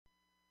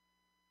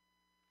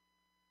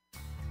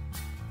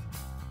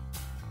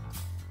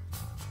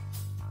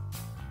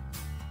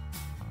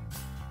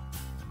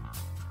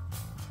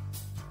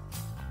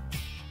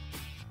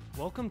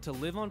Welcome to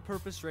Live on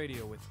Purpose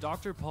Radio with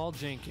Dr. Paul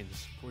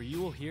Jenkins, where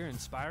you will hear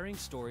inspiring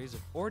stories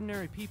of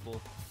ordinary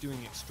people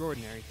doing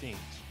extraordinary things.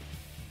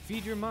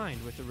 Feed your mind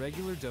with a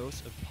regular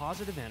dose of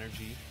positive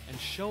energy and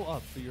show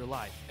up for your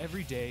life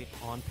every day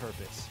on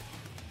purpose.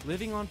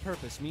 Living on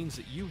purpose means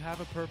that you have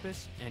a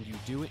purpose and you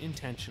do it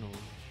intentionally.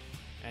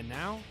 And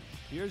now,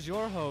 here's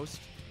your host,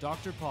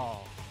 Dr.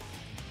 Paul.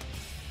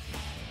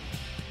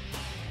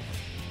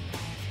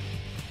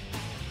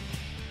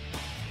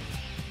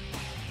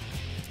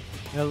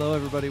 Hello,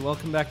 everybody.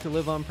 Welcome back to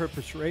Live on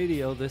Purpose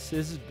Radio. This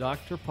is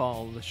Dr.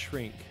 Paul, the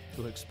shrink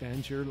who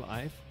expands your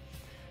life,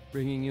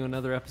 bringing you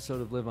another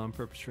episode of Live on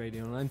Purpose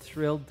Radio. And I'm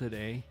thrilled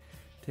today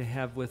to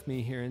have with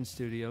me here in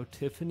studio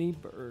Tiffany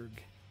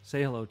Berg.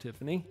 Say hello,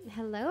 Tiffany.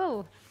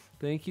 Hello.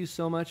 Thank you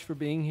so much for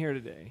being here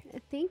today.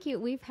 Thank you.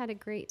 We've had a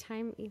great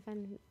time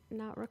even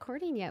not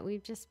recording yet.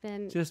 We've just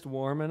been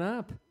warming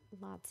up.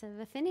 Lots of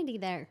affinity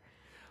there.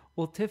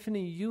 Well,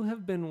 Tiffany, you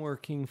have been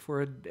working for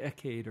a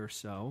decade or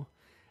so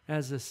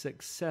as a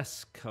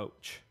success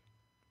coach,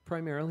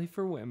 primarily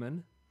for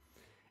women.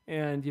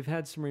 And you've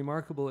had some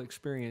remarkable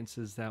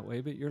experiences that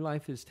way, but your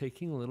life is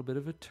taking a little bit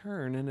of a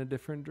turn in a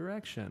different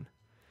direction.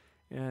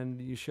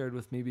 And you shared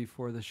with me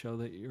before the show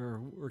that you're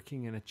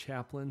working in a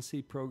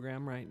chaplaincy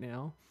program right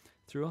now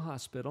through a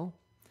hospital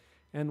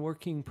and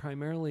working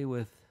primarily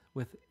with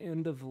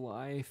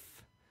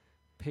end-of-life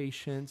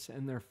patients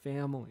and their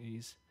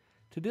families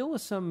to deal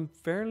with some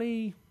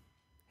fairly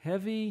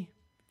heavy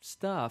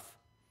stuff,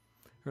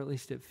 or at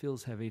least it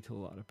feels heavy to a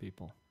lot of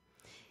people.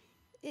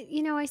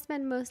 You know, I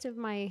spend most of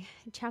my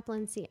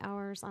chaplaincy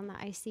hours on the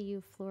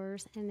ICU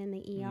floors and in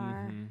the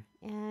ER.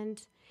 Mm-hmm.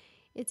 And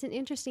it's an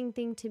interesting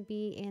thing to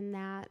be in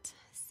that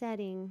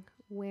setting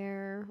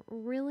where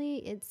really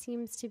it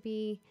seems to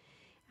be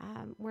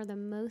where the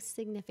most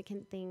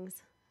significant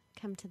things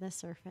come to the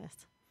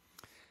surface.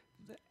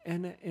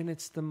 And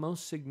it's the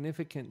most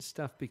significant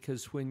stuff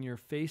because when you're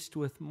faced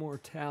with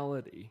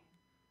mortality,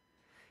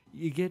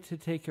 you get to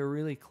take a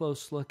really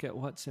close look at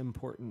what's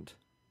important.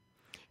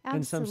 Absolutely.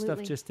 And some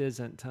stuff just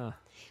isn't, huh?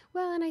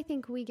 Well, and I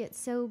think we get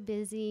so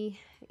busy,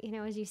 you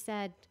know, as you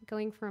said,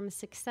 going from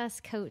success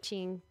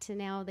coaching to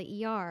now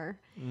the ER.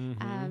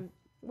 Mm-hmm.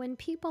 When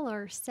people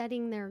are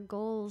setting their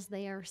goals,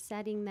 they are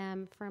setting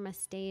them from a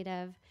state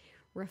of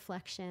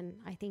reflection.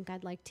 I think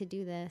I'd like to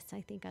do this.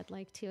 I think I'd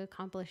like to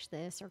accomplish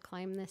this or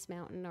climb this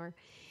mountain.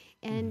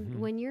 And mm-hmm.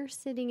 when you're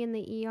sitting in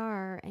the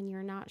ER and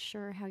you're not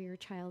sure how your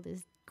child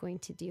is going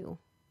to do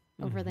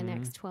over mm-hmm. the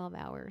next 12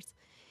 hours,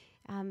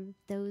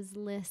 those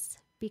lists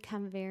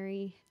become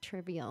very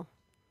trivial.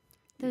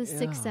 Those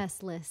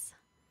success lists.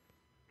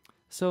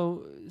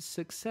 So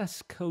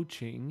success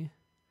coaching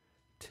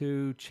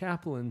to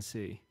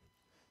chaplaincy.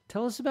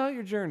 Tell us about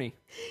your journey.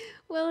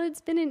 Well,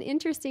 it's been an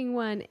interesting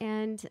one,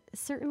 and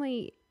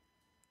certainly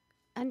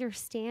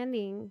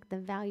understanding the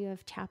value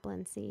of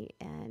chaplaincy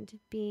and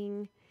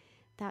being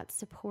that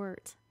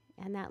support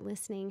and that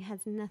listening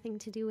has nothing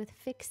to do with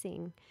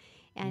fixing.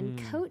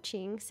 And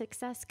coaching,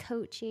 success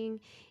coaching,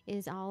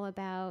 is all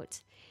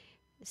about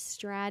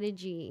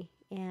strategy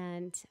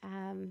and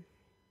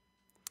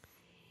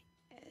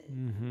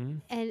mm-hmm.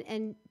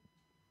 and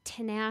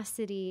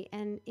tenacity.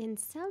 And in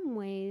some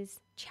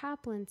ways,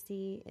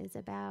 chaplaincy is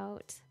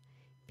about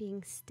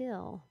being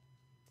still.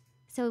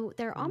 So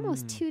they're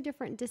almost two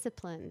different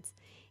disciplines.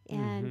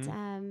 And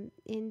mm-hmm.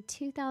 In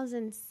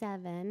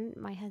 2007,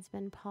 my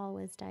husband Paul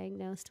was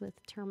diagnosed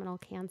with terminal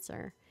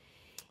cancer,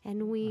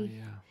 and we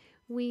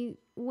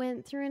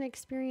went through an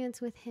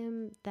experience with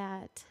him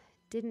that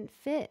didn't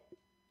fit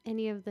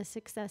any of the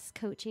success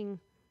coaching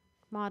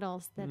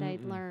models that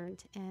I'd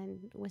learned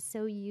and was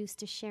so used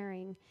to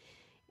sharing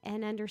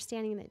and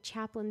understanding that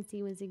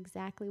chaplaincy was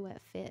exactly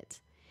what fit.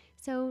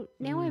 So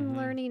now I'm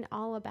learning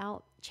all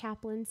about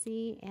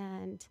chaplaincy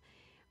and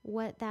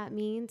what that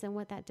means and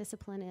what that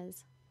discipline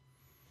is.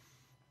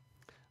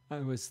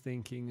 I was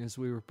thinking as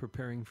we were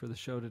preparing for the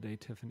show today,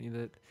 Tiffany,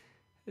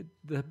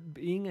 that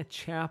being a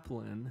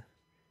chaplain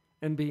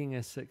and being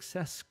a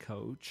success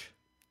coach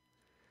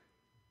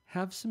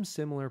have some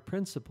similar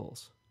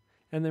principles.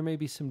 And there may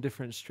be some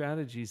different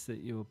strategies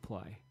that you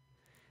apply.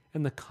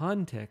 And the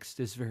context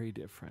is very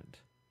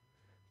different.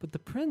 But the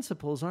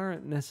principles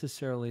aren't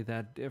necessarily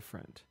that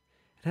different.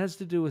 It has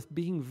to do with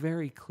being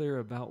very clear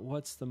about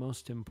what's the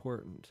most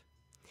important.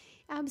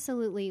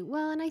 Absolutely.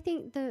 Well, and I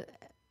think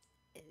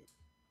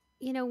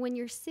when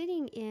you're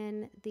sitting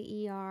in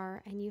the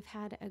ER and you've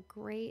had a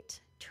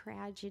great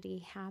tragedy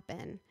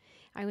happen.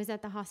 I was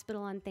at the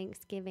hospital on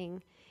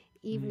Thanksgiving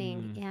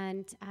evening,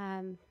 and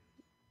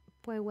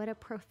boy, what a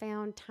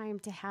profound time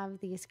to have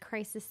these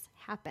crises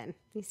happen.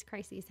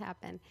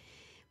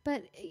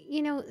 But,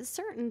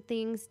 certain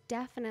things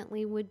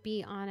definitely would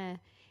be on a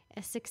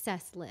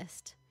success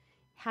list.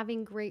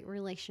 Having great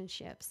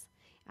relationships.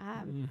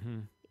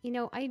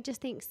 I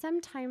just think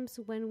sometimes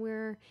when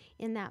we're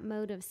in that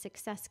mode of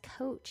success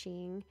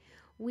coaching,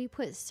 we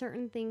put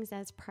certain things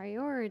as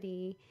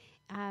priority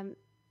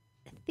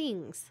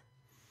things.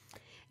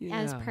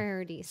 as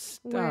priorities.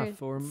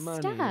 Stuff or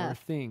money or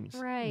things.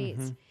 Right.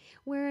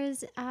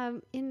 Whereas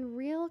in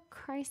real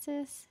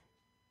crisis,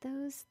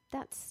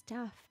 that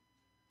stuff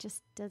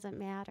just doesn't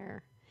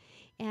matter.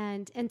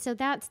 And so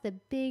that's the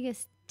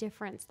biggest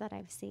difference that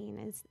I've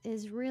seen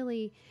is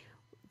really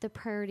the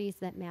priorities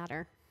that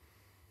matter.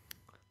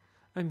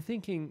 I'm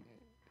thinking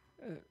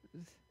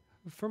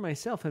for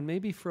myself, and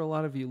maybe for a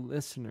lot of you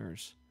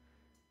listeners,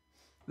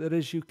 that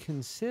as you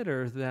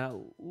consider that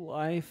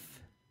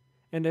life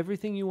and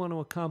everything you want to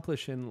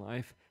accomplish in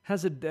life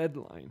has a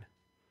deadline.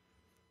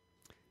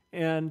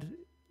 And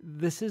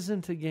this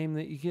isn't a game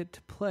that you get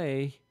to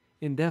play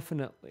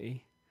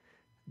indefinitely.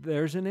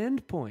 There's an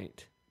end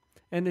point.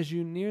 And as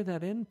you near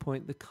that end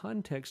point, the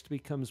context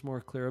becomes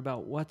more clear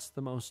about what's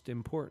the most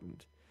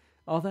important.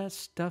 All that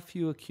stuff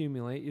you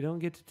accumulate, you don't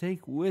get to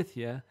take with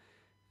you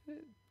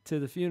to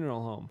the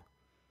funeral home,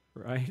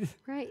 right?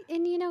 Right.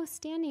 And,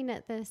 standing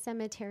at the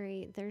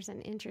cemetery, there's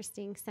an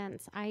interesting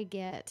sense I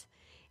get.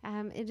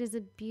 It is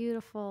a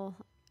beautiful,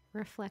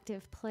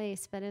 reflective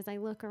place. But as I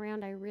look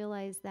around, I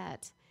realize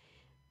that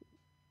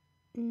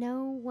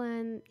no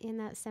one in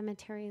that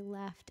cemetery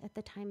left at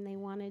the time they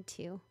wanted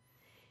to.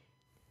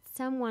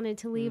 Some wanted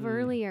to leave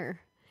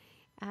earlier.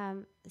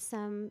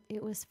 Some,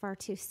 it was far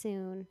too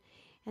soon.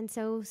 And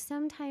so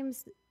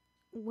sometimes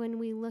when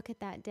we look at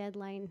that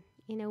deadline,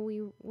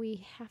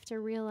 we have to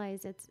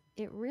realize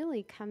it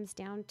really comes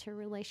down to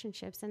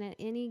relationships. And at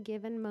any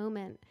given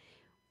moment,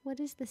 what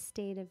is the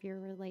state of your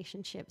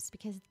relationships?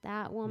 Because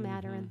that will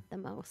matter the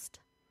most.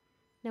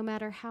 No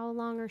matter how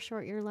long or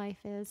short your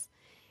life is,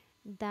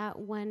 that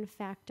one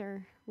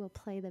factor will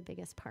play the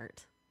biggest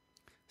part.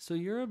 So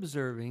you're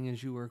observing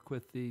as you work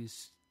with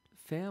these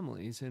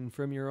families, and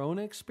from your own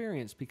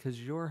experience,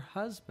 because your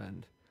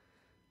husband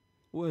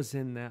was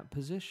in that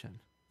position.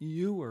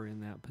 You were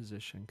in that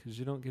position because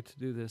you don't get to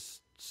do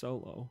this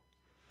solo.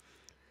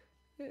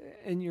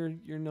 And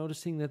you're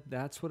noticing that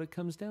that's what it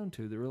comes down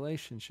to, the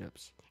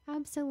relationships.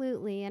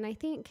 Absolutely. And I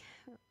think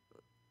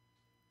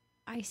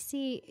I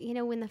see,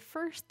 in the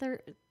first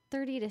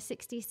 30 to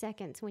 60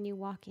 seconds when you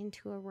walk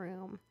into a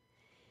room,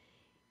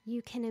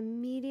 you can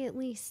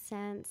immediately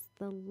sense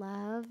the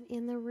love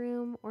in the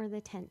room or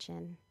the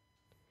tension.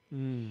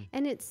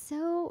 And it's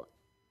so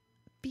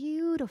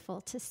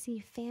beautiful to see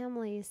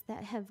families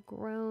that have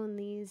grown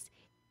these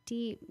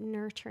deep,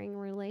 nurturing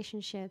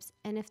relationships.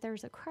 And if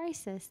there's a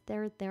crisis,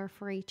 they're there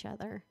for each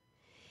other.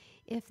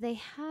 If they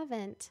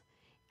haven't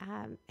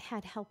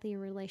had healthy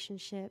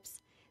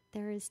relationships,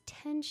 there is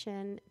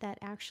tension that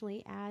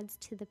actually adds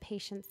to the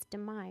patient's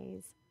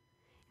demise.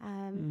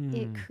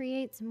 It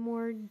creates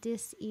more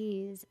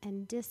dis-ease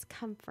and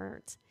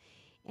discomfort.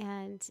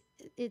 And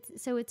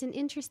it's an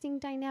interesting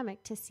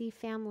dynamic to see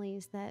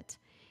families that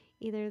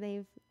either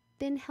they've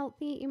been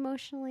healthy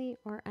emotionally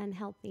or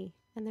unhealthy.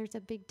 And there's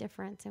a big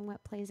difference in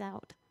what plays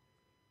out.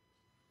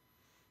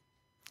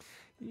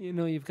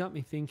 You've got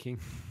me thinking.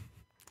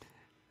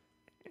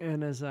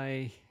 And as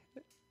I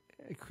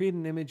create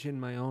an image in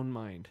my own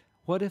mind,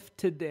 what if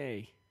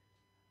today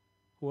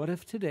were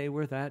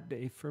that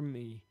day for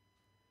me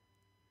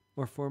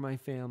or for my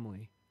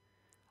family?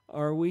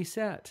 Are we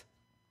set?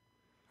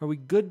 Are we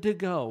good to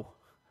go?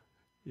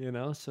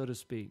 So to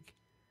speak.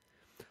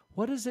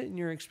 What is it in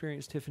your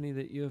experience, Tiffany,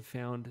 that you have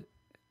found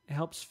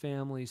helps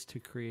families to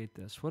create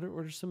this? What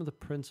are some of the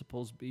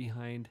principles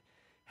behind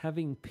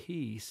having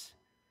peace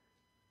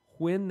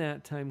when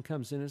that time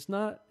comes? And it's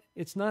not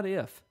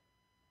if.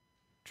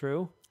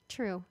 True?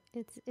 True.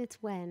 It's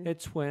when.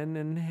 It's when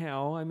and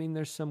how. I mean,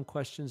 there's some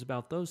questions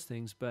about those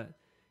things, but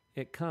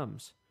it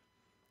comes.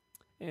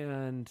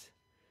 And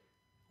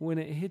when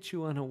it hits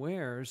you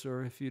unawares,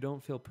 or if you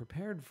don't feel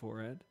prepared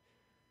for it,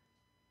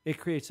 it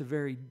creates a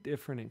very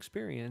different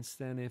experience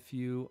than if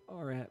you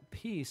are at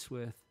peace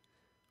with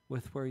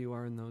where you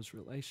are in those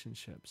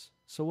relationships.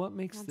 So what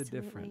makes Absolutely.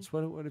 the difference?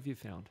 What have you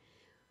found?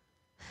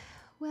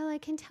 Well, I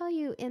can tell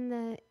you in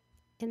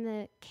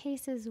the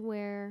cases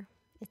where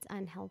it's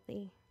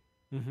unhealthy,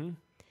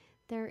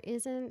 there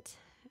isn't,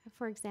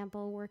 for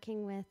example,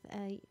 working with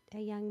a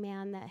young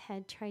man that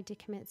had tried to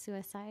commit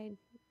suicide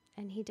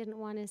and he didn't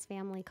want his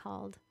family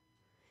called.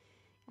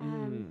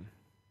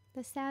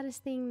 The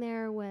saddest thing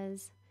there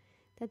was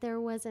that there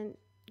wasn't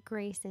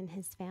grace in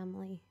his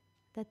family,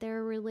 that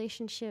their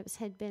relationships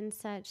had been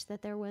such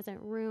that there wasn't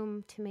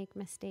room to make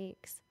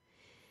mistakes.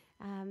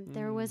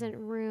 There wasn't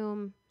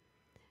room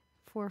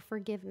for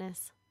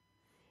forgiveness.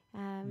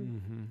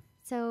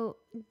 So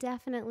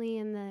definitely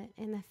in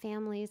the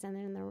families and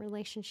in the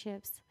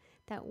relationships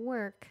that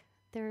work,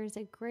 there's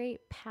a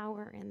great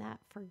power in that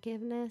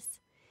forgiveness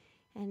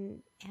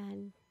and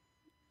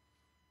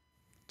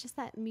just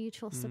that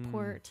mutual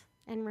support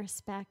and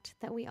respect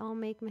that we all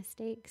make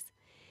mistakes.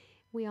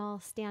 We all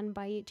stand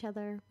by each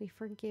other. We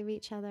forgive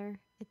each other.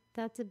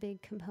 That's a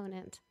big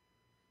component.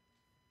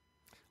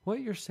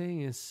 What you're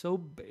saying is so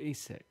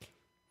basic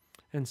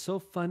and so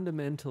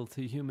fundamental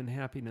to human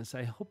happiness.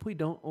 I hope we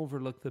don't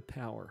overlook the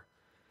power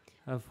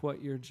of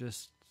what you're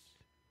just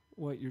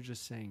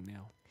saying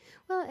now.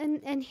 Well,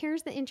 and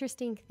here's the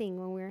interesting thing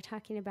when we were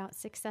talking about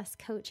success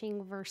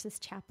coaching versus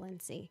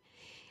chaplaincy.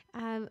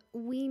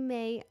 We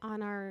may,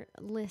 on our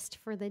list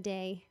for the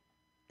day,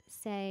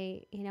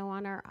 say,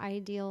 on our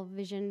ideal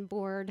vision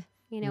board,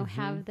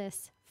 have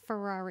this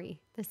Ferrari,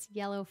 this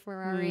yellow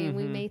Ferrari, and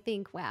we may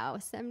think, wow,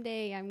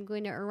 someday I'm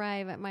going to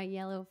arrive at my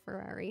yellow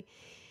Ferrari.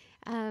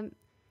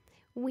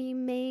 We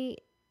may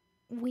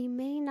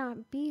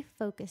not be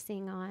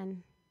focusing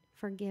on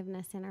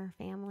forgiveness in our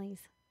families,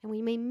 and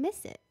we may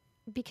miss it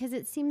because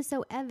it seems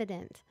so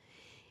evident.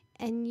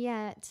 And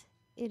yet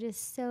it is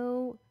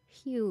so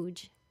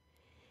huge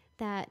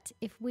that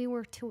if we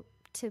were to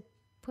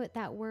put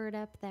that word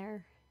up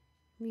there,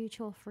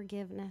 mutual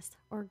forgiveness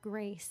or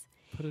grace,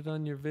 put it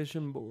on your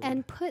vision board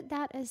and put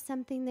that as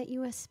something that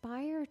you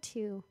aspire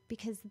to,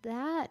 because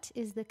that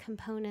is the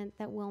component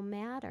that will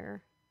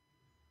matter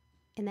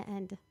in the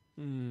end.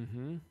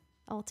 Mm-hmm.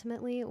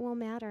 Ultimately, it will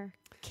matter.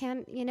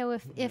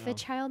 If a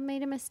child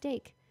made a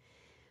mistake,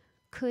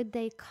 could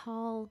they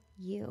call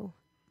you?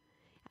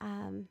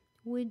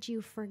 Would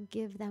you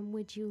forgive them?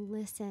 Would you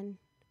listen?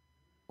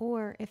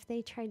 Or if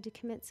they tried to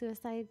commit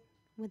suicide,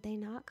 would they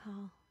not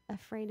call,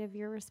 afraid of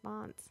your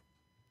response?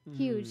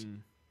 Huge.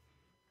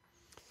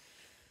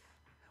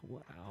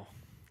 Wow.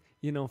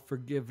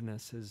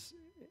 Forgiveness is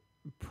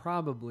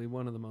probably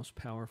one of the most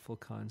powerful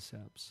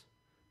concepts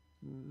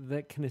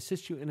that can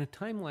assist you in a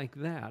time like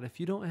that. If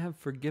you don't have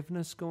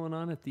forgiveness going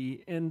on at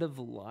the end of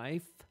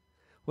life,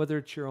 whether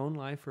it's your own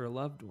life or a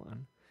loved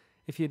one,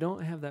 if you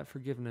don't have that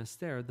forgiveness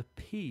there, the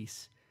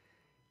peace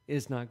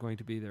is not going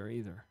to be there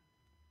either.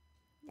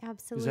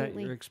 Absolutely. Is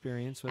that your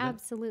experience with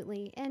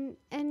Absolutely.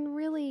 And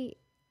really,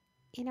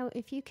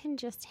 if you can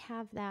just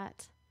have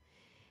that,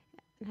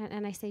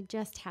 and I say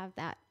just have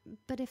that,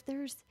 but if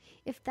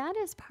that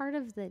is part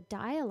of the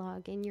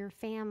dialogue in your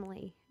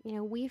family,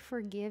 we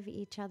forgive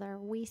each other,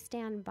 we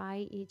stand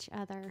by each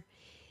other,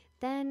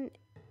 then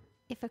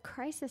if a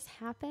crisis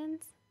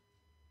happens,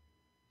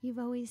 you've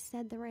always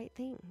said the right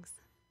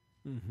things.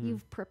 Mm-hmm.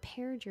 You've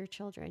prepared your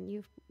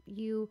children.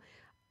 You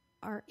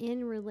are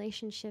in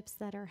relationships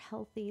that are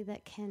healthy,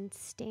 that can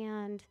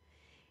stand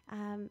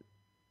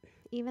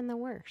even the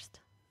worst.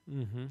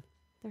 Mm-hmm.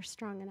 They're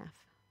strong enough.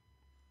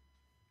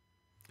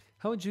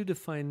 How would you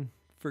define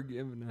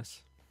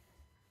forgiveness?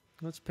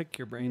 Let's pick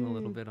your brain a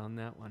little bit on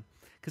that one,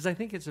 because I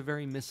think it's a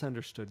very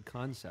misunderstood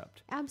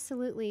concept.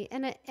 Absolutely,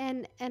 and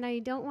I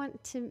don't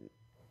want to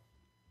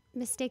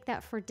mistake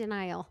that for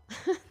denial.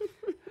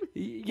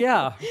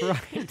 Yeah,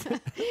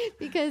 right.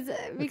 because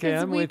okay,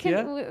 I'm we with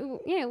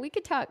can we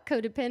could talk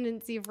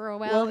codependency for a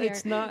while. Well, here.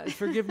 It's not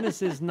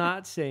forgiveness is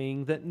not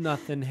saying that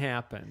nothing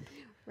happened,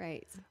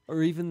 right?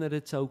 Or even that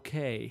it's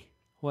okay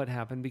what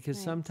happened, because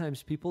right.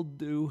 sometimes people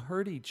do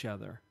hurt each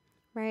other.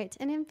 Right,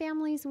 and in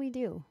families we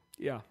do.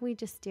 Yeah, we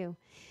just do.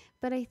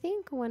 But I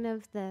think one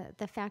of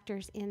the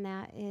factors in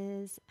that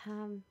is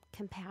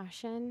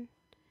compassion,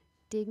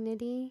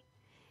 dignity.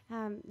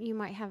 You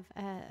might have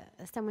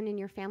someone in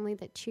your family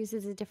that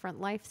chooses a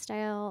different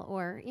lifestyle,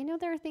 or,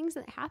 there are things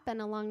that happen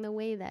along the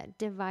way that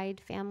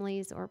divide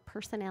families or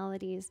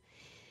personalities.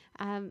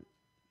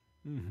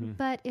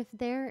 But if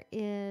there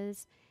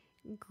is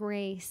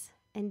grace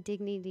and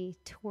dignity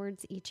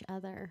towards each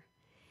other,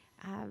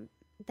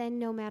 then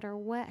no matter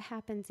what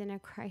happens in a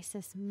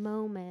crisis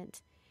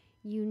moment,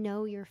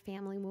 your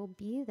family will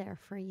be there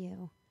for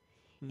you.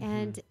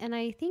 Mm-hmm. And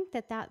I think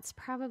that that's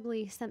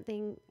probably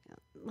something,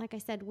 like I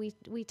said,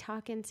 we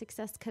talk in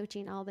success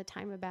coaching all the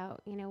time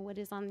about, what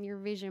is on your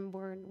vision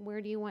board,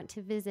 where do you want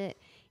to visit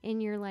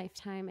in your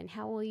lifetime, and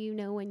how will you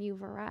know when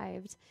you've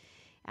arrived?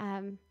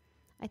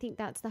 I think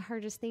that's the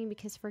hardest thing,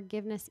 because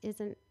forgiveness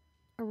isn't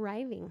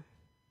arriving.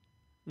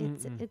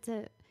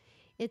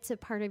 It's a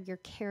part of your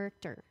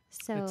character.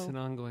 So it's an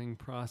ongoing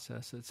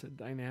process. It's a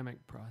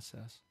dynamic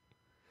process.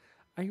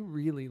 I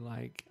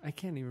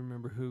can't even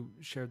remember who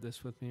shared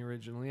this with me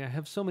originally. I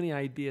have so many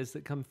ideas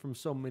that come from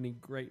so many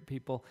great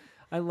people.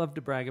 I love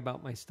to brag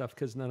about my stuff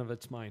because none of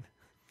it's mine.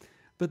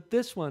 But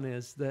this one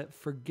is that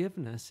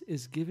forgiveness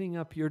is giving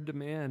up your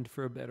demand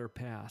for a better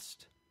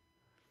past.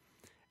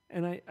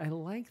 And I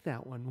like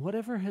that one.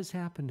 Whatever has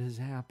happened has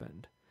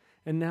happened.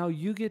 And now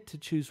you get to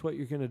choose what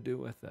you're going to do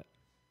with it.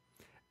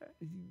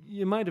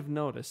 You might have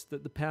noticed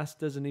that the past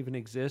doesn't even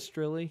exist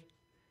really,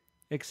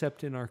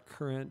 except in our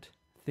current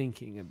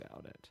thinking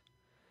about it.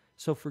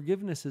 So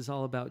forgiveness is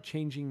all about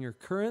changing your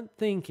current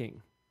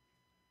thinking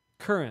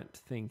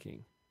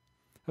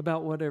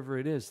about whatever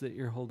it is that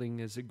you're holding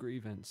as a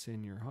grievance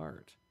in your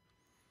heart.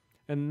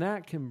 And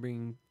that can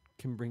bring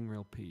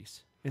real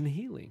peace and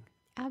healing.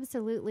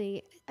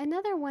 Absolutely.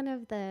 Another one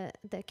of the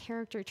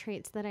character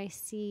traits that I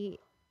see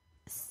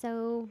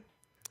so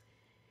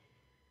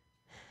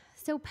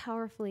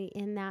powerfully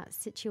in that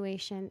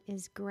situation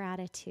is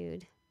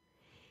gratitude.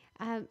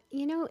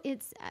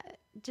 It's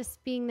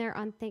just being there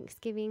on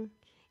Thanksgiving,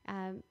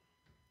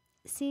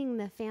 seeing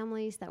the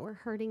families that were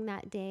hurting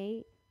that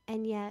day,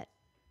 and yet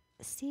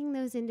seeing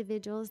those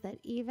individuals that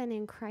even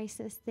in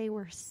crisis, they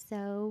were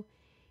so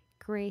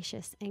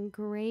gracious and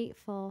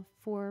grateful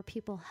for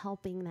people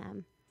helping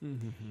them.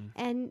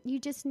 And you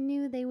just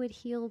knew they would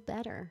heal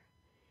better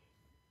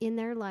in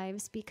their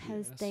lives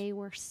because they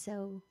were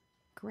so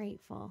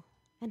grateful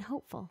and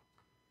hopeful.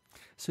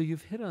 So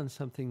you've hit on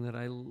something that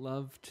I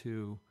love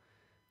to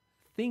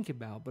think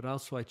about, but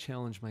also I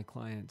challenge my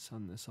clients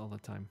on this all the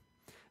time.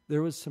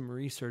 There was some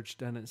research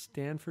done at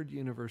Stanford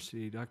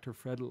University, Dr.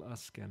 Fred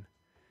Luskin.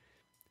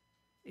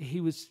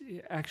 He was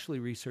actually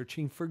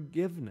researching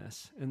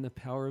forgiveness and the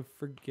power of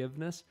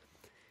forgiveness.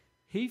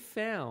 He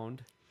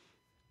found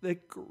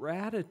that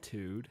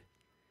gratitude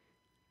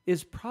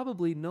is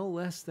probably no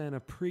less than a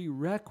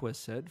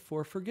prerequisite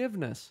for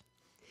forgiveness.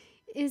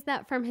 Is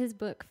that from his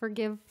book,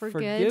 Forgive for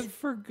Good? Forgive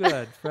for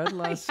Good, Fred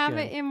Luskin. I have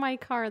it in my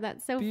car.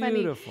 That's so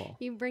Beautiful. Funny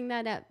you bring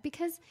that up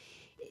because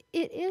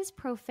it is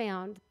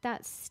profound.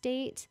 That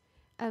state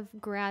of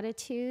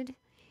gratitude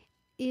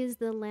is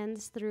the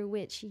lens through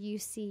which you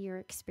see your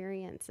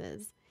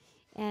experiences.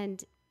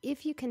 And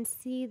if you can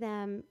see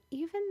them,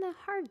 even the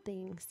hard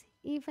things,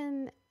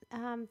 even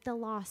the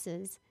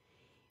losses,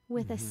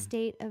 with a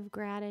state of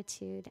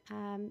gratitude,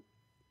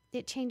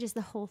 it changes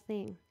the whole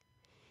thing.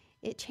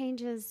 It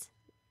changes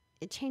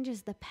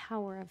the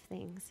power of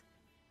things.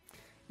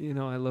 You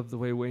know, I love the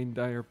way Wayne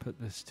Dyer put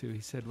this too.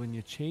 He said, when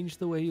you change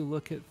the way you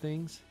look at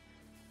things,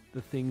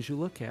 the things you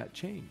look at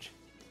change.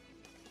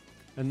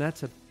 And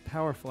that's a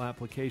powerful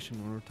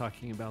application when we're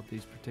talking about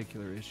these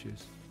particular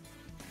issues.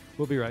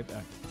 We'll be right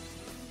back.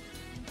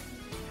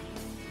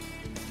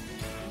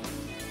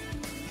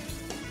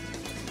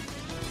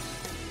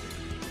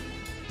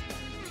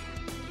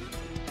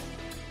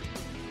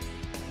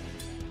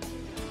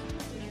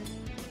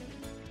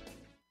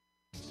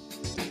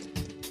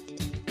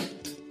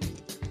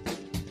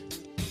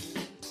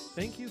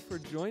 Thank you for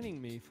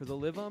joining me for the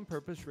Live on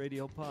Purpose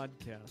Radio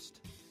podcast.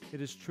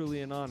 It is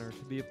truly an honor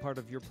to be a part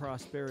of your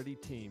prosperity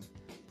team.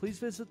 Please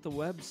visit the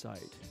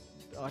website,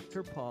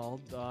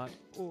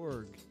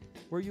 drpaul.org,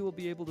 where you will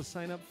be able to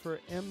sign up for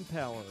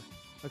Empower,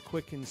 a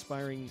quick,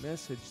 inspiring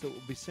message that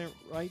will be sent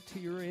right to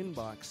your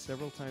inbox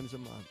several times a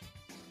month.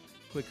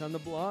 Click on the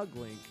blog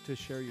link to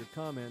share your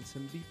comments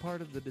and be part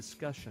of the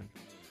discussion.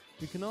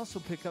 You can also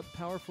pick up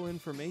powerful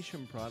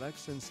information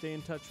products and stay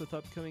in touch with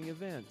upcoming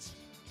events,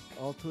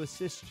 all to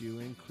assist you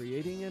in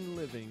creating and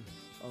living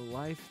a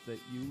life that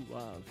you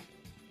love.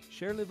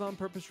 Share Live on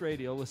Purpose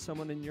Radio with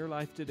someone in your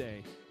life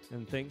today,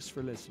 and thanks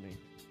for listening.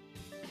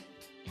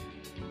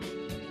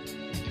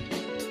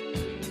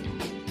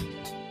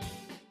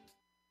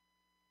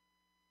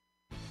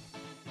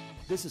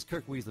 This is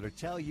Kirk Weasler to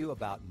tell you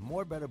about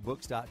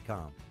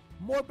morebetterbooks.com.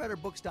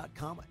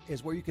 Morebetterbooks.com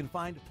is where you can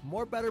find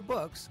more better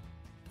books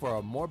for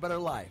a more better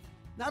life.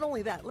 Not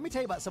only that, let me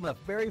tell you about some of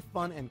the very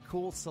fun and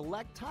cool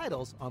select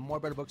titles on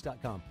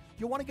morebetterbooks.com.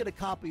 You'll want to get a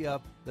copy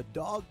of The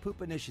Dog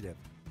Poop Initiative.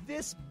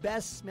 This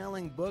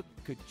best-smelling book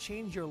could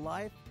change your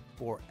life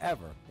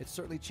forever. It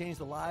certainly changed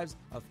the lives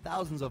of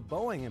thousands of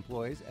Boeing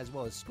employees, as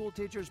well as school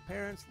teachers,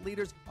 parents,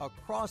 leaders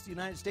across the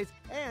United States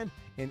and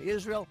in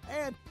Israel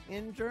and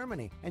in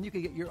Germany. And you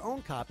can get your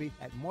own copy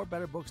at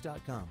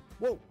morebetterbooks.com.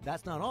 Whoa,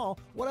 that's not all.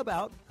 What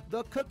about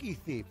The Cookie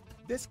Thief?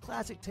 This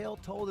classic tale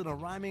told in a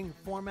rhyming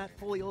format,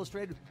 fully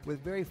illustrated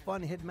with very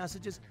fun hidden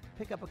messages.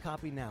 Pick up a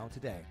copy now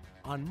today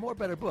on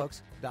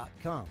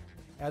morebetterbooks.com.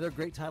 Are there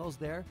great titles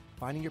there?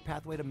 Finding Your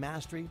Pathway to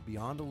Mastery,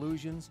 Beyond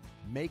Illusions,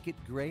 Make It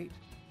Great.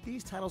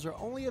 These titles are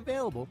only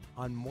available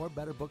on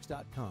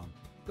morebetterbooks.com.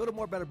 Go to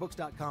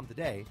morebetterbooks.com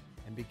today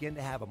and begin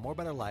to have a more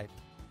better life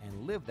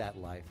and live that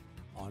life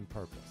on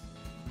purpose.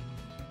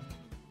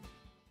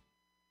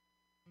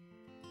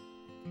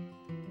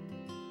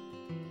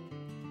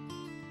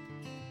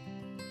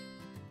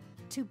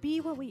 To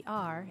be what we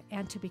are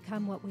and to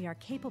become what we are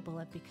capable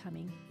of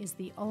becoming is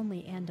the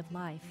only end of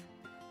life.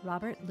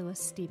 Robert Louis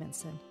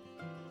Stevenson.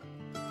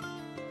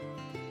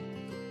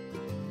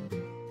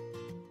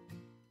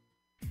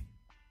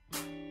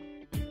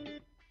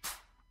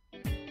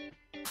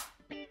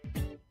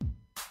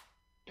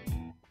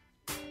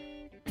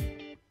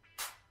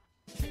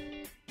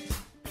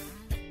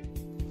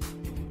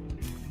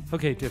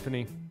 Okay,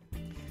 Tiffany.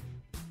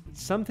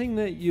 Something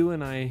that you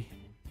and I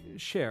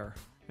share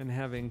and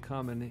have in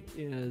common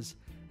is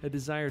a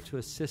desire to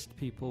assist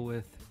people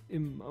with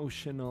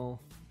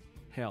emotional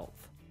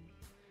health.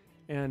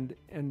 And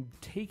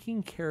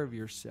taking care of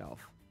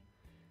yourself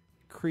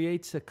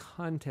creates a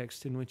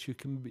context in which you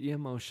can be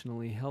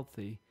emotionally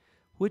healthy,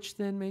 which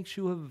then makes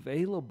you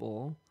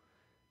available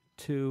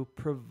to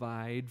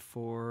provide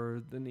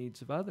for the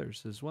needs of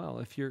others as well.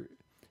 If you're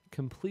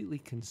completely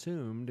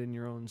consumed in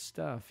your own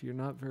stuff, you're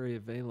not very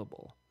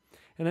available.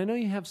 And I know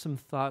you have some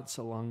thoughts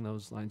along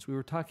those lines. We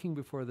were talking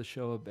before the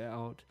show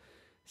about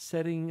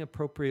setting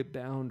appropriate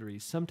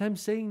boundaries.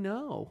 Sometimes saying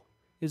no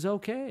is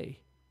okay.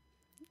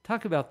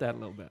 Talk about that a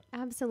little bit.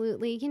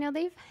 Absolutely. You know,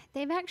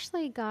 they've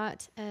actually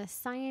got a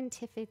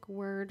scientific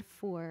word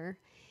for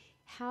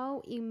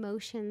how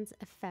emotions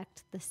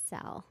affect the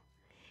cell.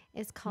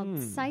 It's called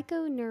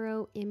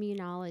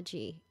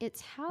psychoneuroimmunology.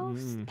 It's how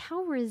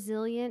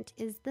resilient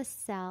is the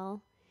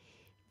cell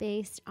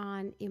based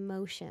on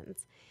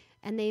emotions.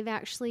 And they've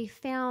actually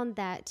found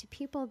that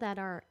people that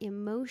are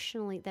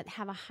that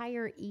have a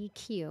higher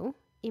EQ,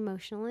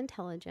 emotional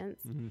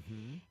intelligence,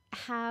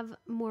 have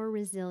more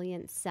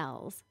resilient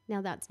cells.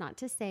 Now, that's not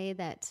to say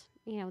that,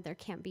 there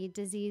can't be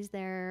disease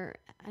there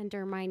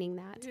undermining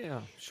that.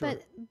 Yeah, sure.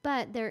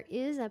 But there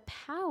is a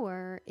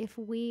power if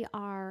we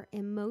are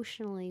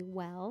emotionally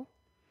well,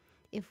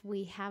 if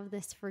we have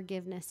this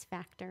forgiveness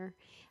factor,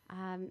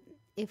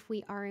 if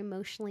we are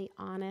emotionally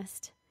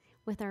honest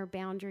with our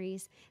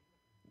boundaries.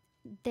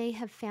 They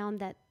have found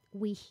that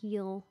we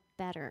heal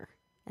better.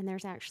 And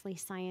there's actually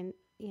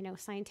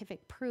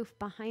scientific proof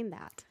behind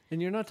that.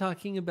 And you're not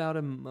talking about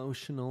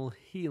emotional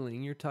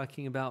healing. You're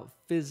talking about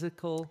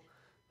physical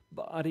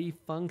body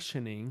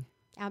functioning.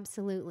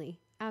 Absolutely.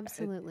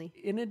 Absolutely.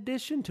 In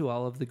addition to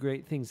all of the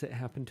great things that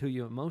happen to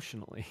you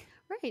emotionally.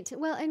 Right.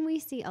 Well, and we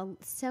see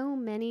so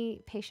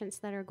many patients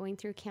that are going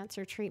through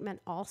cancer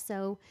treatment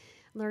also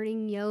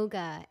learning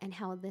yoga and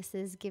how this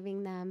is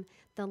giving them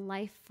the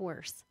life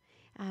force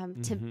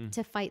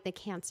to fight the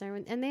cancer.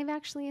 And they've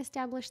actually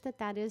established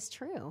that is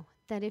true,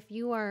 that if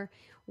you are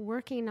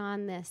working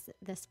on this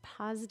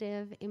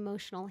positive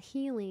emotional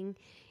healing,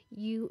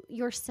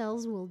 your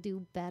cells will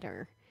do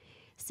better.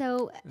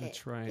 So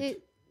that's right.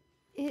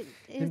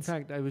 In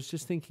fact, I was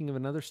just thinking of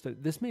another study.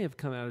 This may have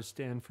come out of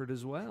Stanford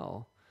as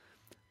well,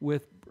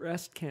 with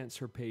breast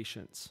cancer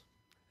patients.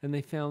 And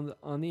they found that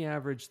on the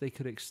average, they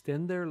could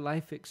extend their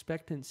life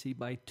expectancy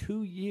by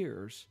 2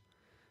 years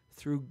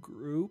through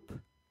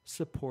group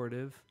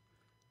supportive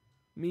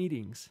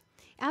meetings.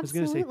 Absolutely. I was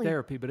going to say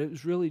therapy, but it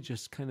was really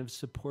just kind of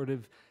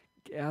supportive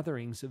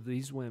gatherings of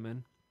these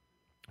women,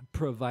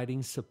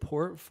 providing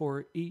support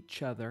for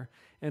each other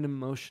and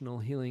emotional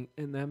healing.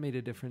 And that made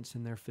a difference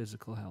in their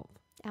physical health.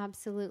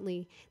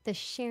 Absolutely. The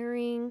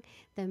sharing,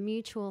 the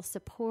mutual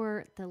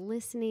support, the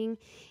listening,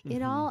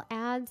 it all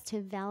adds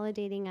to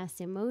validating us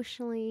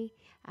emotionally,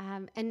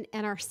 and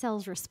our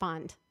cells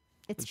respond.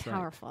 It's That's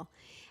powerful.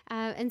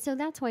 Right. And so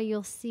that's why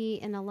you'll see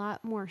in a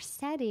lot more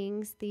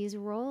settings these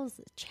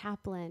roles,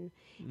 chaplain,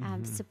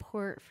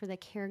 support for the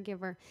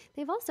caregiver.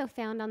 They've also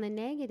found on the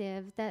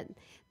negative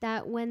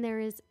that when there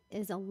is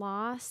a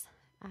loss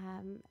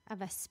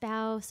of a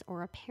spouse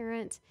or a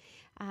parent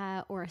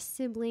or a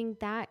sibling,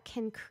 that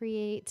can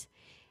create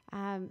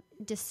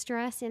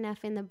distress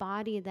enough in the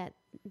body that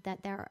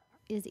there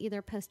is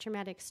either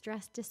post-traumatic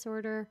stress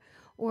disorder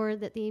or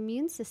that the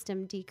immune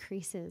system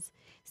decreases,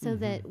 so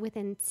that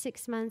within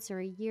 6 months or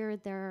a year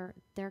there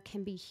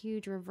can be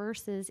huge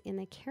reverses in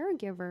the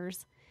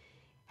caregiver's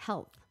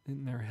health.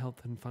 In their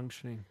health and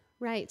functioning.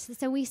 Right.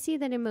 So we see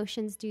that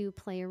emotions do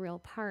play a real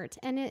part,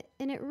 and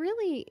it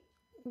really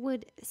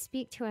would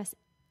speak to us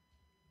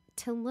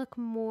to look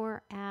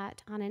more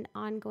at, on an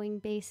ongoing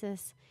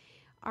basis,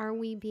 are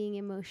we being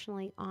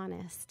emotionally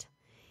honest?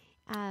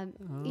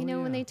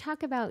 When they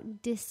talk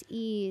about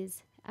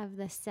dis-ease of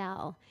the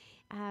cell,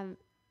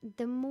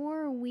 the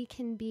more we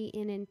can be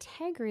in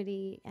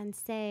integrity and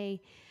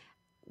say,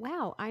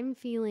 wow, I'm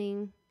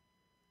feeling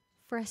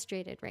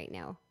frustrated right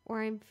now,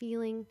 or I'm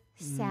feeling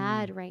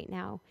sad right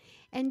now.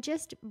 And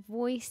just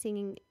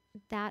voicing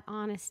that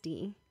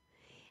honesty,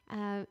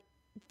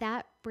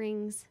 that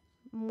brings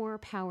more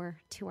power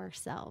to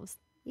ourselves,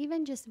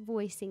 even just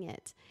voicing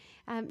it.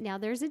 Now,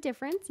 there's a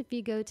difference if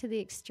you go to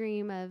the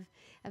extreme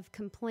of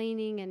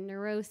complaining and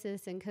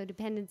neurosis and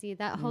codependency,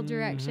 that whole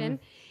direction.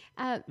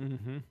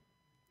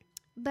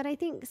 But I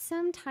think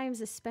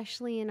sometimes,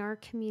 especially in our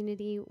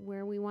community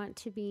where we want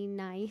to be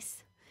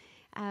nice,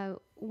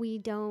 we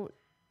don't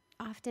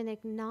often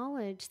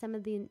acknowledge some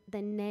of the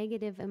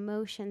negative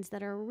emotions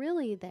that are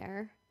really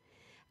there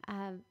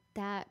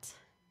that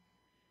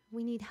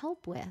we need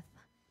help with.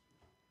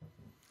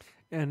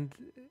 And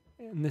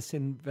this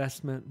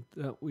investment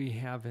that we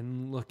have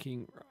in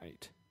looking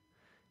right,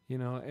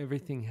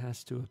 everything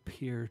has to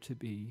appear to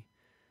be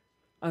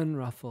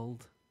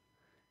unruffled.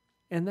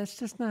 And that's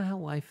just not how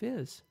life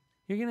is.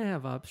 You're going to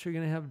have ups, you're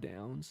going to have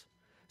downs.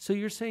 So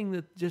you're saying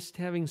that just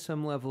having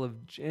some level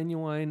of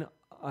genuine,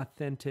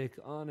 authentic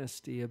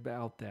honesty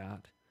about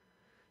that,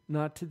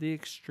 not to the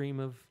extreme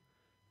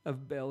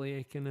of belly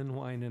aching and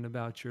whining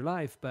about your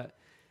life, but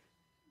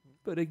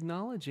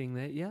acknowledging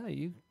that,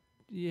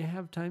 you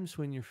have times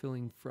when you're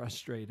feeling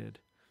frustrated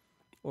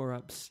or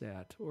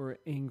upset or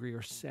angry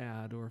or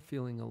sad or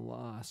feeling a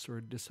loss or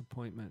a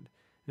disappointment.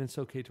 And it's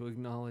okay to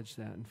acknowledge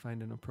that and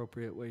find an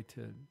appropriate way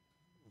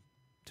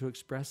to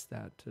express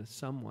that to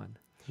someone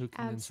who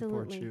can then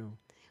support you.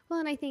 Well,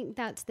 and I think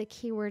that's the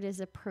key word, is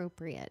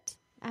appropriate.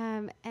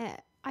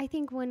 I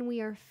think when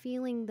we are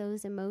feeling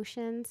those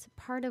emotions,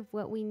 part of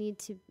what we need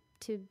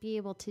to be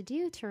able to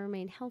do to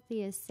remain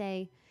healthy is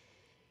say,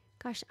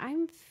 gosh,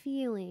 I'm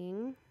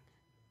feeling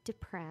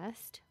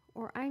depressed,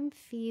 or I'm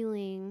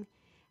feeling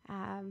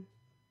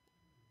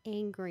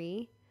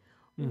angry.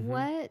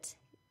 What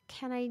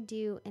can I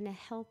do in a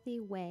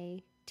healthy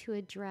way to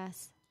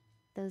address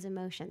those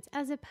emotions,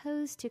 as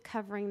opposed to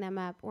covering them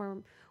up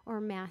or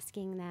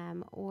masking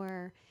them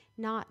or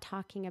not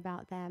talking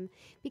about them?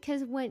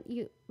 Because when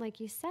you, like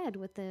you said,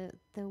 with the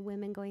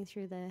women going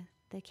through the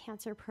the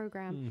cancer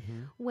program,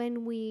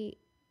 when we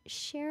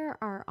share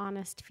our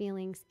honest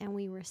feelings and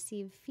we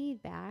receive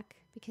feedback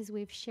because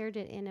we've shared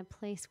it in a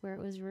place where it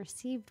was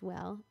received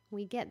well,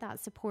 we get that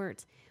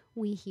support,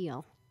 we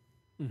heal.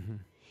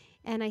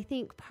 And I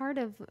think part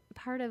of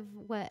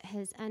what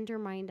has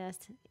undermined us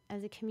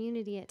as a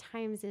community at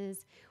times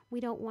is we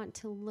don't want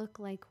to look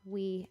like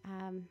we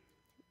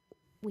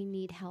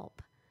need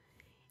help,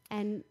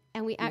 and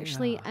we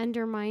actually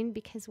undermine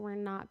because we're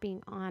not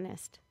being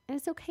honest. And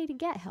it's okay to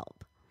get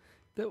help.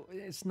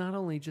 It's not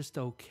only just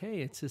okay;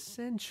 it's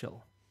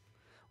essential.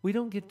 We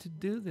don't get to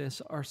do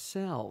this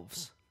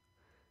ourselves.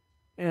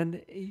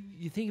 And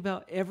you think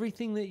about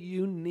everything that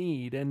you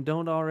need and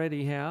don't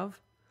already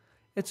have.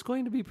 It's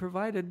going to be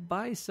provided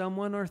by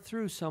someone or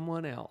through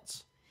someone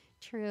else.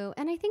 True.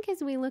 And I think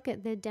as we look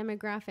at the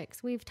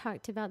demographics, we've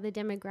talked about the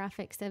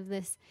demographics of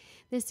this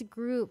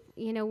group.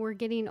 You know, we're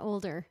getting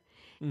older.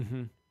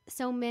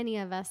 So many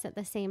of us at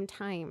the same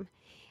time.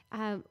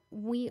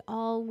 We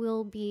all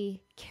will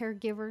be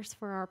caregivers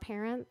for our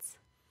parents,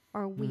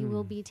 or we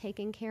will be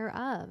taken care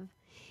of.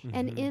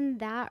 And in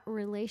that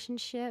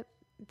relationship,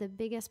 the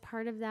biggest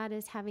part of that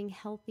is having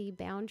healthy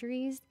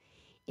boundaries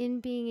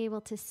in being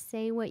able to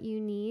say what you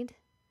need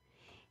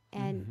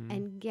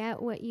and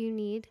get what you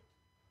need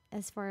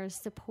as far as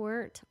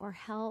support or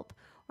help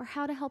or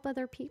how to help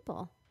other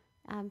people,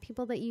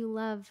 people that you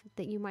love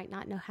that you might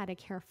not know how to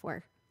care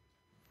for.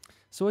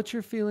 So what's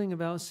your feeling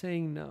about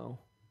saying no?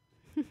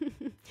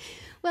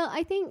 Well,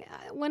 I think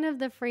one of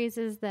the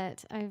phrases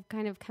that I've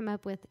kind of come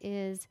up with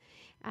is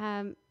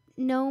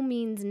no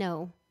means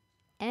no.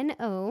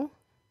 N-O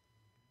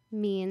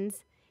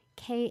means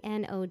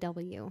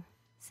K-N-O-W.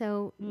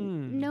 So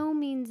no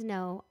means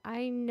no.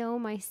 I know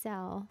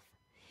myself.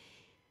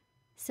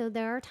 So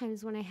there are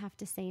times when I have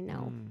to say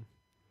no.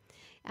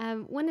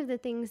 One of the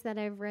things that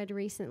I've read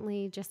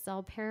recently, just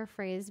I'll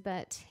paraphrase,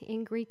 but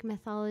in Greek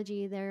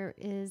mythology, there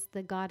is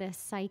the goddess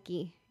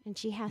Psyche, and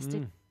she has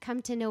to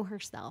come to know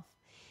herself.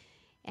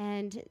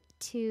 And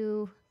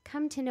to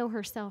come to know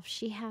herself,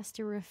 she has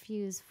to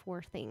refuse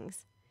 4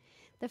 things.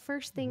 The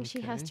first thing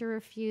she has to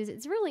refuse,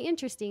 it's really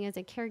interesting as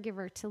a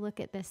caregiver to look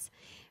at this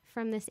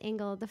from this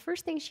angle. The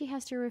first thing she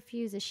has to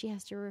refuse is she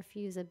has to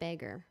refuse a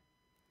beggar.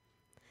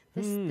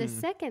 The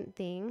second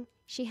thing,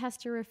 she has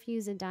to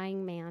refuse a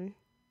dying man.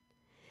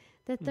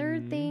 The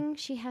third thing,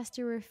 she has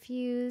to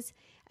refuse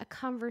a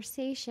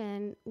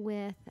conversation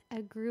with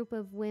a group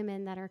of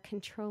women that are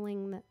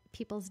controlling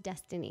people's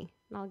destiny.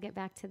 And I'll get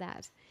back to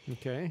that.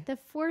 Okay. The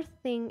fourth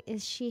thing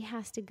is she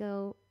has to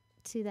go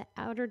to the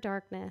outer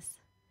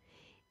darkness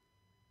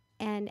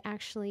and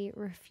actually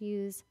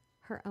refuse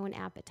her own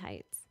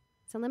appetites.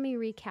 So let me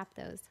recap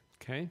those.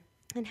 Okay.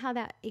 And how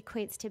that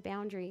equates to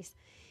boundaries.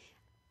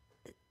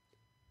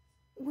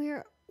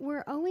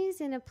 We're always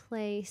in a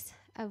place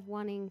of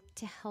wanting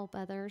to help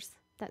others.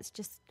 That's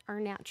just our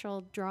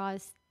natural draw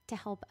is to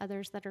help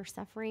others that are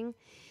suffering.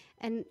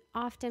 And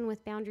often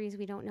with boundaries,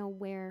 we don't know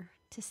where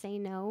to say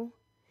no.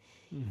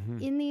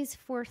 In these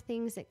 4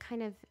 things, it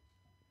kind of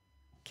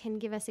can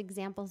give us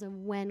examples of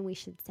when we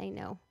should say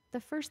no.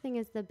 The first thing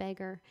is the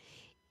beggar.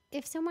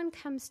 If someone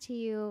comes to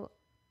you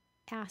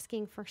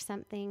asking for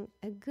something,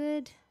 a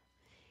good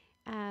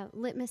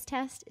litmus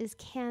test is,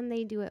 can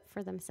they do it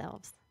for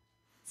themselves?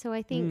 So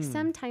I think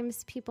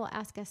sometimes people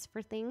ask us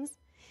for things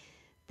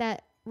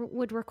that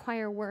would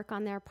require work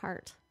on their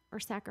part or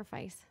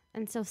sacrifice.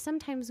 And so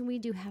sometimes we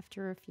do have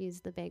to refuse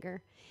the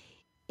beggar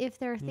if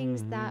there are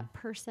things that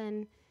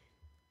person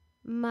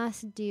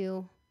must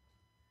do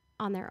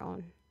on their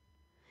own.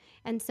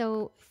 And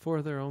so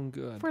for their own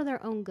good. For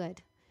their own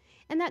good.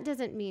 And that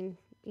doesn't mean,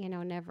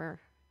 never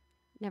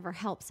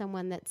help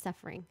someone that's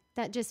suffering.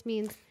 That just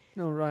means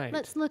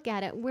let's look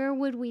at it. Where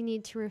would we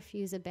need to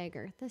refuse a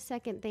beggar? The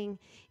second thing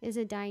is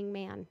a dying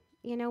man.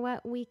 You know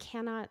what? We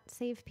cannot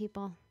save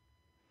people.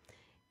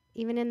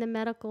 Even in the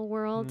medical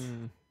world,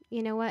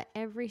 you know what?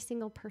 Every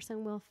single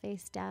person will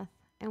face death,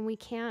 and we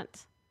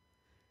can't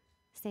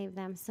save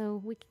them.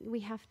 So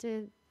we have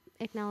to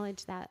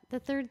acknowledge that. The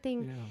third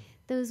thing,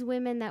 those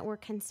women that were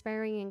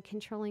conspiring and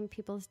controlling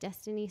people's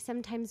destiny,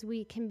 sometimes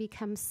we can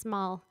become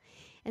small,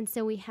 and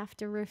so we have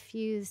to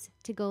refuse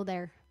to go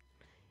there.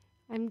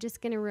 I'm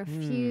just going to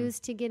refuse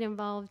to get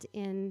involved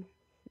in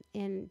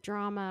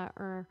drama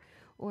or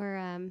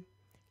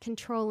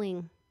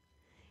controlling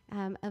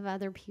of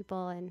other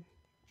people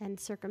and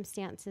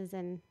circumstances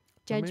and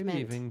judgment. Or maybe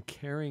even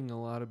caring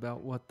a lot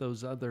about what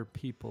those other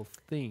people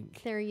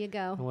think. There you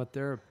go. And what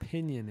their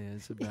opinion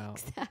is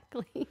about.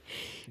 Exactly.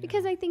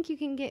 Because I think you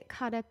can get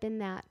caught up in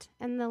that.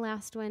 And the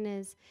last one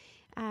is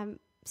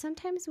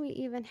sometimes we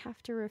even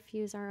have to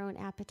refuse our own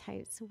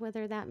appetites,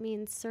 whether that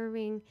means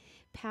serving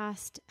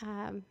past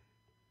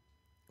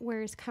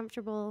where it's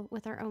comfortable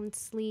with our own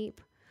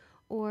sleep,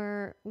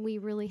 or we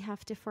really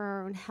have to, for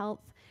our own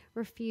health,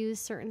 refuse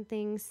certain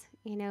things,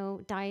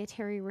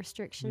 dietary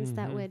restrictions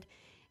that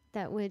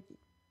would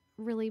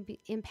really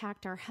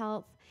impact our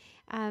health.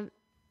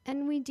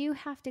 And we do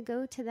have to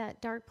go to that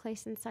dark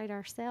place inside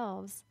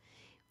ourselves,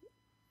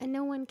 and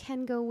no one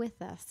can go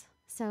with us.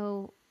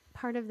 So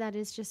part of that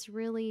is just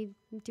really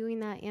doing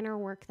that inner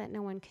work that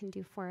no one can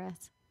do for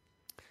us.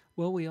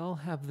 Well, we all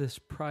have this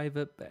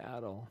private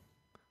battle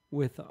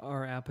with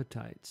our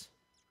appetites.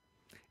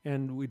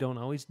 And we don't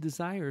always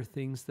desire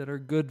things that are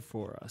good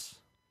for us.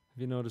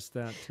 Have you noticed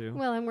that too?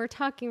 Well, and we're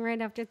talking right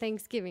after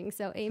Thanksgiving,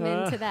 so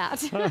amen to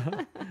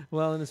that.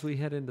 Well, and as we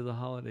head into the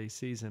holiday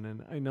season,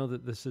 and I know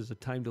that this is a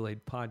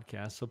time-delayed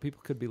podcast, so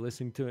people could be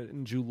listening to it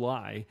in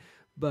July,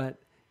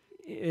 but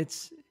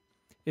it's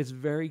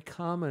very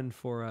common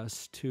for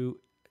us to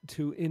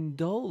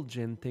indulge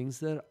in things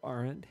that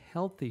aren't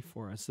healthy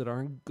for us, that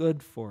aren't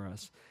good for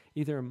us,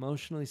 either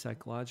emotionally,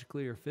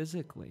 psychologically, or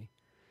physically.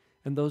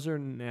 And those are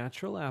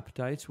natural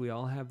appetites. We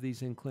all have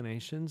these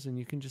inclinations, and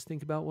you can just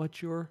think about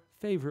what your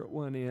favorite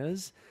one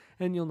is,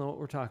 and you'll know what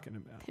we're talking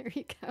about. There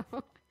you go.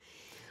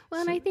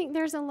 Well, and I think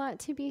there's a lot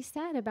to be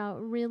said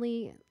about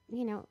really,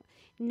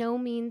 no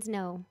means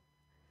no.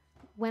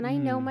 When I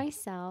know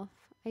myself,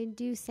 I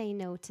do say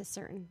no to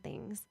certain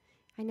things.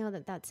 I know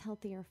that that's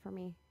healthier for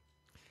me.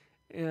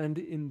 And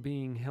in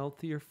being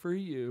healthier for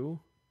you,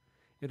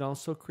 it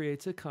also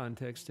creates a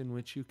context in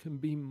which you can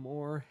be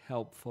more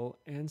helpful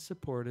and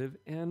supportive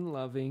and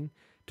loving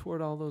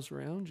toward all those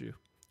around you.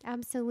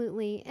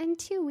 Absolutely. And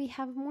two, we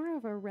have more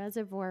of a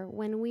reservoir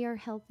when we are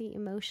healthy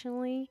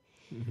emotionally.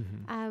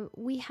 Mm-hmm.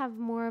 We have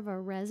more of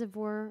a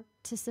reservoir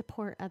to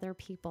support other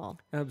people.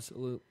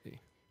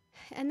 Absolutely.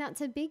 And that's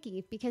a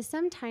biggie because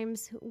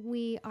sometimes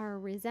we are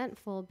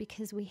resentful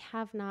because we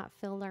have not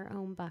filled our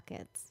own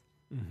buckets.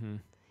 Mm-hmm.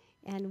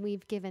 And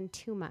we've given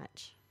too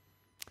much.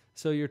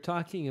 So you're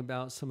talking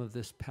about some of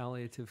this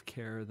palliative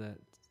care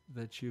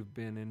that you've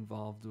been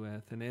involved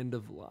with, and end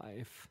of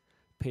life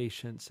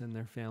patients and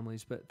their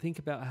families. But think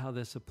about how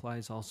this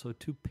applies also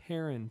to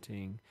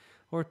parenting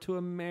or to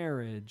a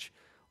marriage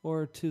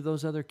or to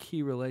those other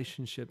key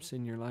relationships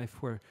in your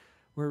life where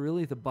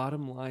really the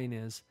bottom line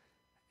is,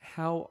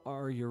 how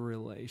are your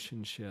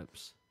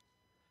relationships?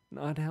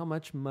 Not how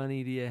much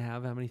money do you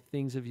have, how many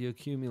things have you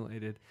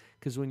accumulated?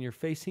 Because when you're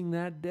facing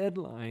that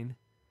deadline,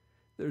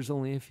 there's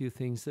only a few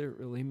things that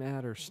really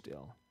matter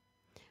still.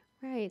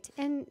 Right.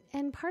 And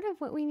part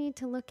of what we need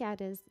to look at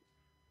is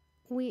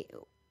we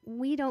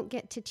don't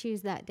get to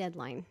choose that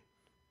deadline.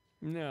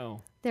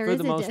 No. For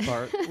the most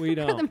part, we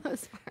don't. For the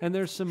most part. And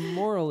there's some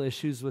moral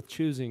issues with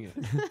choosing it.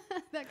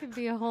 That could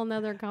be a whole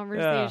nother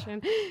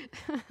conversation.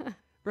 Yeah.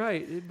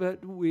 Right.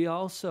 But we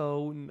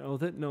also know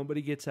that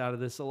nobody gets out of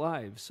this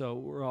alive. So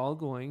we're all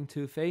going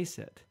to face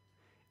it.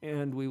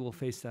 And we will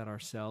face that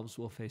ourselves.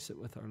 We'll face it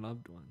with our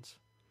loved ones.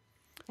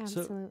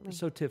 Absolutely.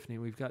 So Tiffany,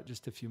 we've got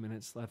just a few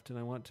minutes left, and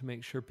I want to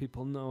make sure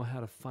people know how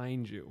to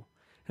find you.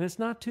 And it's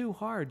not too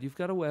hard. You've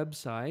got a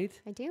website.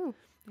 I do.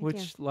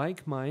 Which,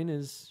 like mine,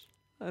 is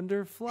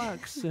under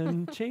flux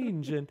and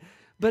change.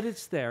 But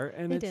it's there,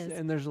 and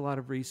and there's a lot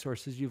of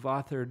resources. You've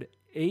authored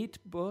 8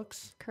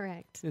 books.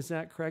 Correct. Is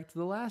that correct?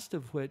 The last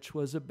of which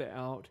was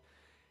about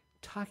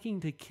talking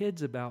to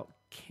kids about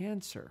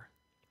cancer.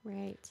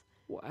 Right.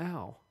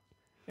 Wow.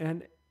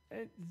 And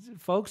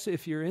folks,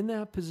 if you're in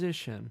that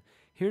position,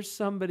 here's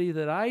somebody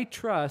that I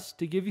trust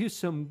to give you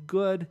some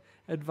good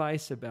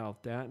advice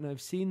about that. And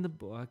I've seen the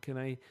book,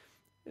 and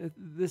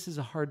this is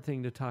a hard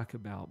thing to talk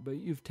about, but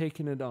you've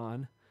taken it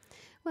on.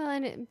 Well,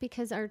 and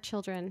because our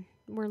children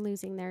were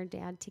losing their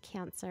dad to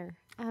cancer.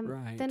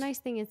 Right. The nice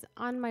thing is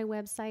on my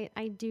website,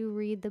 I do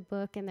read the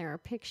book, and there are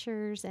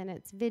pictures and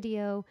it's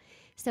video.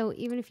 So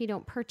even if you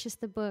don't purchase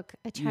the book,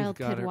 a child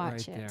could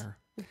watch it. There.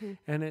 Mm-hmm.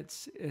 And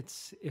it's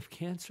if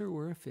cancer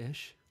were a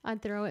fish,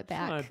 I'd throw it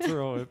back. I'd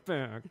throw it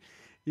back.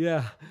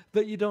 Yeah,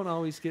 but you don't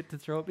always get to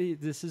throw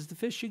it. This is the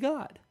fish you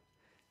got.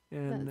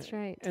 And, that's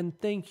right. And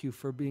thank you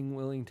for being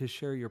willing to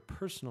share your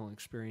personal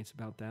experience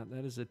about that.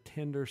 That is a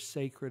tender,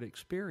 sacred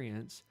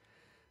experience,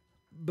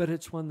 but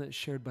it's one that's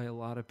shared by a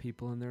lot of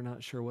people, and they're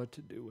not sure what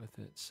to do with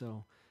it.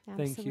 So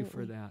Thank you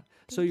for that.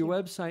 So your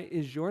website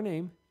is your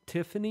name,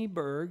 Tiffany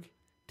Berg,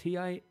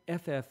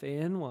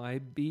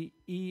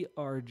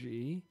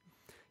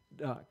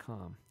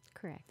 TiffanyBerg.com.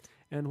 Correct.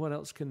 And what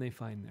else can they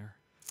find there?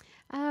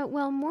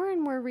 Well, more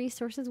and more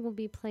resources will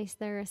be placed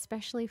there,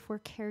 especially for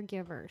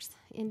caregivers,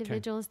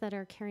 individuals that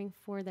are caring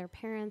for their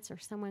parents or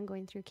someone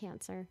going through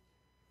cancer.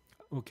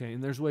 Okay,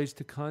 and there's ways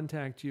to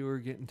contact you or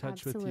get in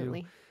touch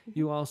Absolutely. with you.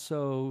 You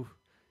also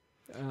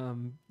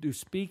do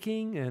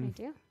speaking and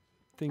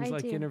things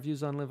like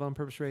interviews on Live on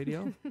Purpose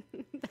Radio.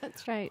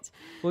 That's right.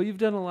 Well, you've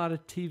done a lot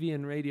of TV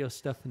and radio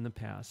stuff in the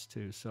past,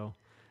 too, so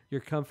you're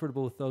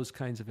comfortable with those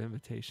kinds of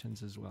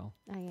invitations as well.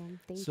 I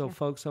am. Thank you. So,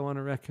 folks, I want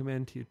to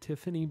recommend to you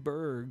Tiffany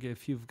Berg.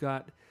 If you've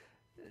got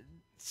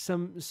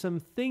some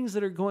things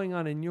that are going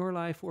on in your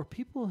life or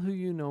people who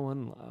you know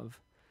and love,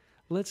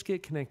 let's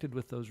get connected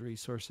with those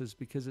resources,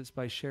 because it's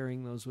by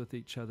sharing those with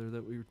each other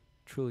that we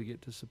truly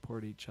get to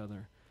support each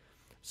other.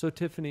 So,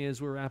 Tiffany,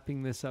 as we're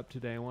wrapping this up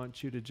today, I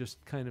want you to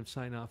just kind of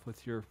sign off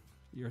with your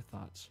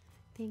thoughts.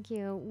 Thank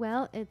you.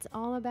 Well, it's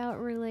all about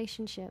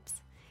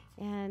relationships.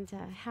 And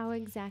how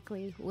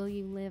exactly will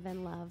you live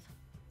and love?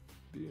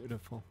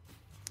 Beautiful.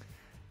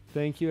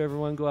 Thank you,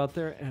 everyone. Go out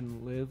there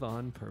and live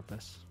on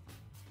purpose.